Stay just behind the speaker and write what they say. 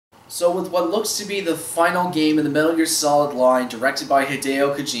So with what looks to be the final game in the Metal Gear Solid line, directed by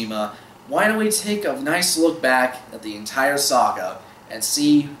Hideo Kojima, why don't we take a nice look back at the entire saga and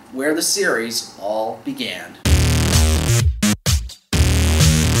see where the series all began.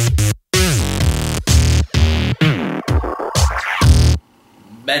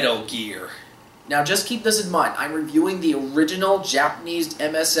 Metal Gear. Now just keep this in mind, I'm reviewing the original Japanese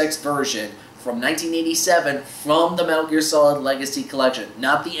MSX version from 1987 from the Metal Gear Solid Legacy Collection,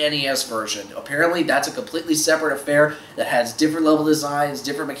 not the NES version. Apparently that's a completely separate affair that has different level designs,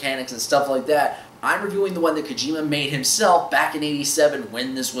 different mechanics and stuff like that. I'm reviewing the one that Kojima made himself back in '87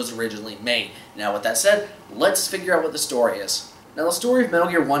 when this was originally made. Now with that said, let's figure out what the story is. Now the story of Metal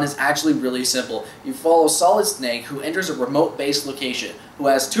Gear 1 is actually really simple. You follow Solid Snake, who enters a remote-based location, who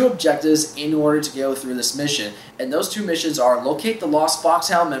has two objectives in order to go through this mission, and those two missions are locate the lost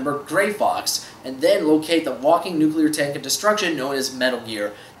Foxhound member, Gray Fox, and then locate the walking nuclear tank of destruction known as Metal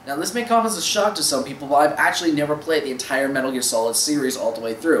Gear. Now this may come as a shock to some people, but I've actually never played the entire Metal Gear Solid series all the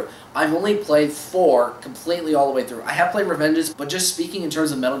way through. I've only played 4 completely all the way through. I have played Revengeance, but just speaking in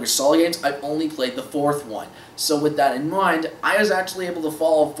terms of Metal Gear Solid games, I've only played the 4th one. So with that in mind, I was actually able to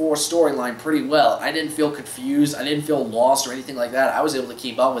follow 4's storyline pretty well. I didn't feel confused, I didn't feel lost or anything like that. I was able to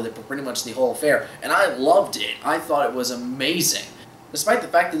keep up with it for pretty much the whole affair, and I loved it. I thought it was amazing. Despite the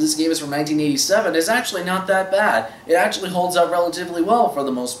fact that this game is from 1987, it's actually not that bad. It actually holds up relatively well for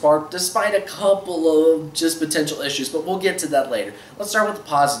the most part, despite a couple of just potential issues, but we'll get to that later. Let's start with the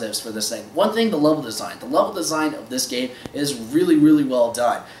positives for this thing. One thing, the level design. The level design of this game is really, really well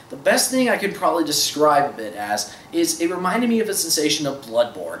done. The best thing I could probably describe it as is it reminded me of a sensation of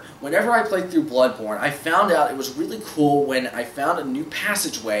Bloodborne. Whenever I played through Bloodborne, I found out it was really cool when I found a new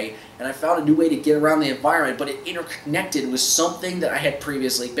passageway and I found a new way to get around the environment, but it interconnected with something that I had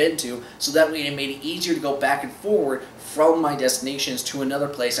previously been to, so that way it made it easier to go back and forward from my destinations to another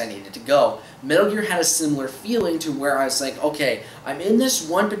place I needed to go. Metal Gear had a similar feeling to where I was like, okay, I'm in this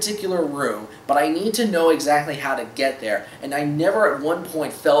one particular room, but I need to know exactly how to get there, and I never at one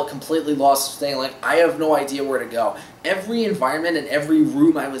point felt completely lost, saying like, I have no idea where to go. Every environment and every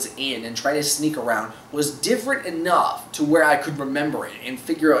room I was in and trying to sneak around was different enough to where I could remember it and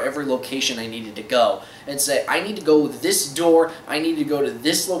figure out every location I needed to go and say, I need to go this door, I need to go to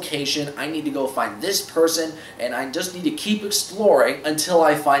this location, I need to go find this person, and I just need to keep exploring until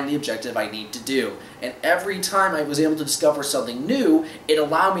I find the objective I need to do. And every time I was able to discover something new, it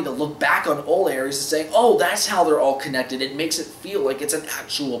allowed me to look back on old areas and say, oh, that's how they're all connected. It makes it feel like it's an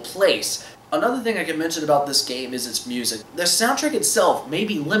actual place. Another thing I can mention about this game is its music. The soundtrack itself may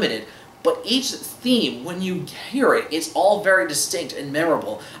be limited, but each theme, when you hear it, it's all very distinct and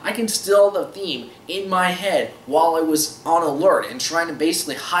memorable. I can still the theme in my head while I was on alert and trying to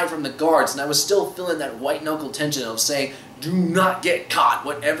basically hide from the guards, and I was still feeling that white-knuckle tension of saying, do not get caught.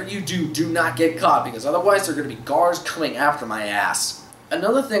 Whatever you do, do not get caught, because otherwise there are going to be guards coming after my ass.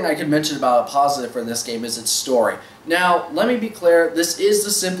 Another thing I can mention about a positive for this game is its story. Now, let me be clear, this is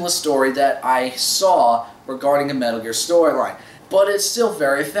the simplest story that I saw regarding a Metal Gear storyline, but it's still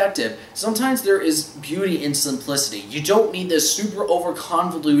very effective. Sometimes there is beauty in simplicity. You don't need this super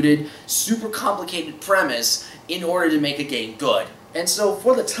over-convoluted, super complicated premise in order to make a game good. And so,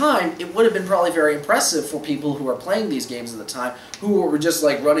 for the time, it would have been probably very impressive for people who are playing these games at the time, who were just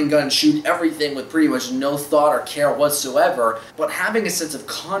like run and gun, shoot everything with pretty much no thought or care whatsoever, but having a sense of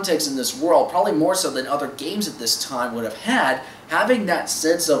context in this world, probably more so than other games at this time would have had, having that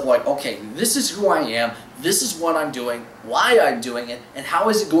sense of like, okay, this is who I am, this is what I'm doing, why I'm doing it, and how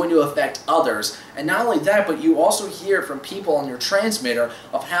is it going to affect others. And not only that, but you also hear from people on your transmitter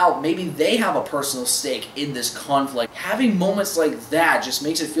of how maybe they have a personal stake in this conflict. Having moments like that just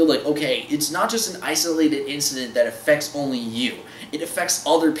makes it feel like, okay, it's not just an isolated incident that affects only you. It affects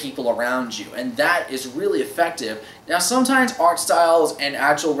other people around you, and that is really effective. Now, sometimes art styles and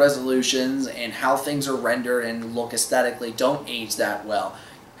actual resolutions and how things are rendered and look aesthetically don't age that well.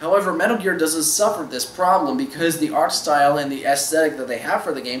 However, Metal Gear doesn't suffer this problem because the art style and the aesthetic that they have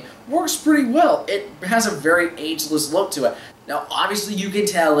for the game works pretty well. It has a very ageless look to it. Now, obviously you can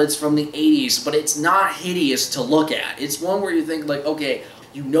tell it's from the 80s, but it's not hideous to look at. It's one where you think like, okay,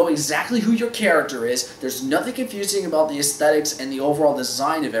 you know exactly who your character is, there's nothing confusing about the aesthetics and the overall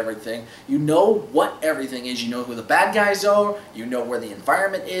design of everything, you know what everything is, you know who the bad guys are, you know where the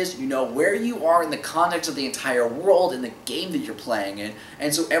environment is, you know where you are in the context of the entire world in the game that you're playing in,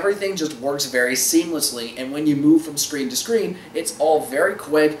 and so everything just works very seamlessly, and when you move from screen to screen, it's all very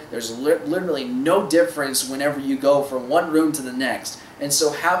quick, there's literally no difference whenever you go from one room to the next. And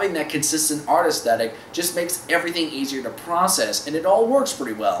so having that consistent art aesthetic just makes everything easier to process, and it all works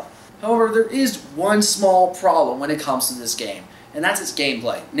pretty well. However, there is one small problem when it comes to this game. and that's its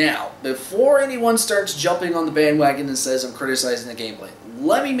gameplay. Now, before anyone starts jumping on the bandwagon and says I'm criticizing the gameplay,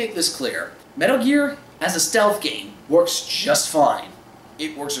 let me make this clear. Metal Gear, as a stealth game, works just fine.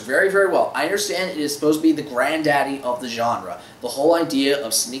 It works very, very well. I understand it is supposed to be the granddaddy of the genre. The whole idea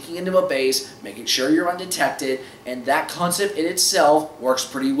of sneaking into a base, making sure you're undetected, and that concept in itself works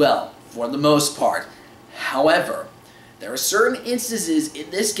pretty well, for the most part. However, there are certain instances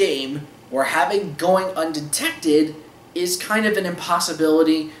in this game where going undetected is kind of an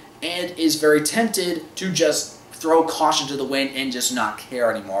impossibility and is very tempted to just throw caution to the wind and just not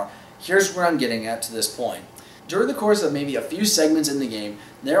care anymore. Here's where I'm getting at to this point. During the course of maybe a few segments in the game,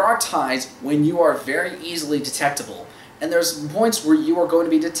 there are times when you are very easily detectable, and there's points where you are going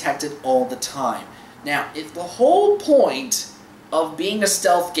to be detected all the time. Now, if the whole point of being a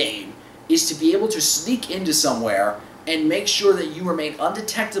stealth game is to be able to sneak into somewhere and make sure that you remain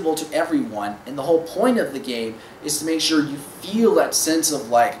undetectable to everyone, and the whole point of the game is to make sure you feel that sense of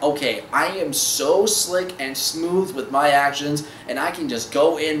like, okay, I am so slick and smooth with my actions, and I can just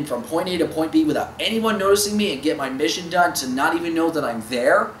go in from point A to point B without anyone noticing me and get my mission done to not even know that I'm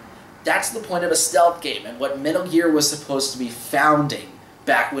there. That's the point of a stealth game, and what Metal Gear was supposed to be founding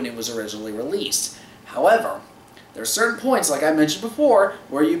back when it was originally released. However, there are certain points, like I mentioned before,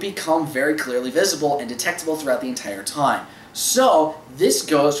 where you become very clearly visible and detectable throughout the entire time. So, this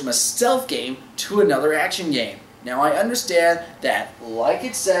goes from a stealth game to another action game. Now, I understand that, like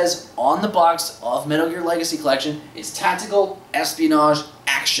it says on the box of Metal Gear Legacy Collection, it's tactical, espionage,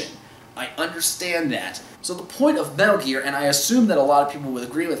 action. I understand that. So the point of Metal Gear, and I assume that a lot of people would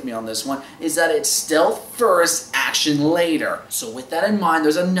agree with me on this one, is that it's stealth first, action later. So with that in mind,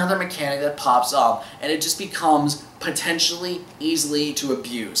 there's another mechanic that pops up, and it just becomes potentially easily to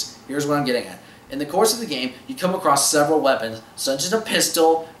abuse. Here's what I'm getting at. In the course of the game, you come across several weapons, such as a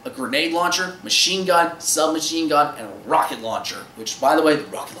pistol, a grenade launcher, machine gun, submachine gun, and a rocket launcher, which, by the way, the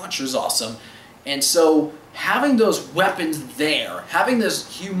rocket launcher is awesome. And so, having those weapons there, having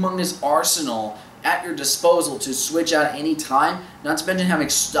this humongous arsenal at your disposal to switch out at any time, not to mention having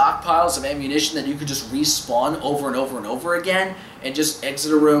stockpiles of ammunition that you could just respawn over and over and over again, and just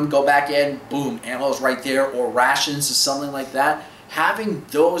exit a room, go back in, boom, ammo's right there, or rations or something like that. Having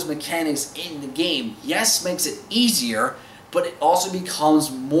those mechanics in the game, yes, makes it easier, but it also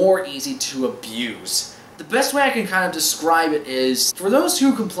becomes more easy to abuse. The best way I can kind of describe it is, for those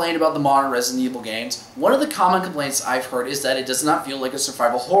who complain about the modern Resident Evil games, one of the common complaints I've heard is that it does not feel like a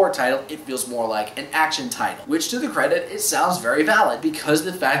survival horror title, it feels more like an action title. Which, to the credit, it sounds very valid, because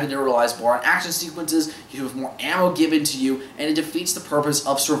of the fact that it relies more on action sequences, you have more ammo given to you, and it defeats the purpose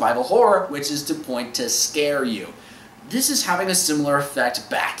of survival horror, which is to scare you. This is having a similar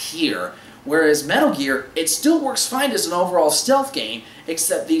effect back here. Whereas Metal Gear, it still works fine as an overall stealth game,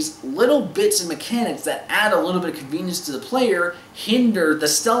 except these little bits and mechanics that add a little bit of convenience to the player hinder the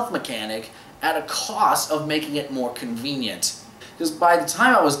stealth mechanic at a cost of making it more convenient. Because by the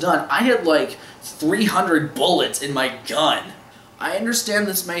time I was done, I had like 300 bullets in my gun. I understand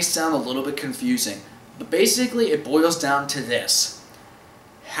this may sound a little bit confusing, but basically it boils down to this.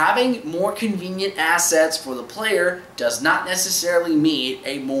 Having more convenient assets for the player does not necessarily mean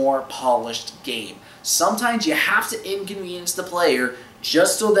a more polished game. Sometimes you have to inconvenience the player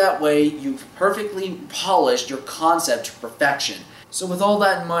just so that way you've perfectly polished your concept to perfection. So with all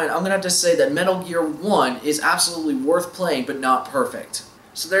that in mind, I'm going to have to say that Metal Gear 1 is absolutely worth playing, but not perfect.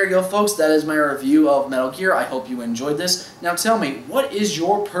 So there you go, folks. That is my review of Metal Gear. I hope you enjoyed this. Now tell me, what is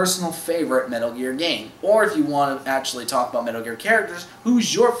your personal favorite Metal Gear game? Or if you want to actually talk about Metal Gear characters,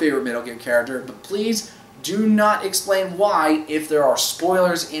 who's your favorite Metal Gear character? But please do not explain why if there are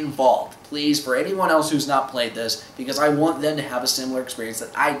spoilers involved. Please, for anyone else who's not played this, because I want them to have a similar experience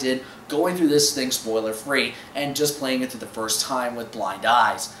that I did going through this thing spoiler-free and just playing it for the first time with blind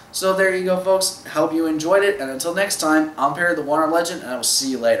eyes. So there you go, folks. Hope you enjoyed it, and until next time, I'm Perry the One-Armed Legend, and I will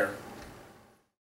see you later.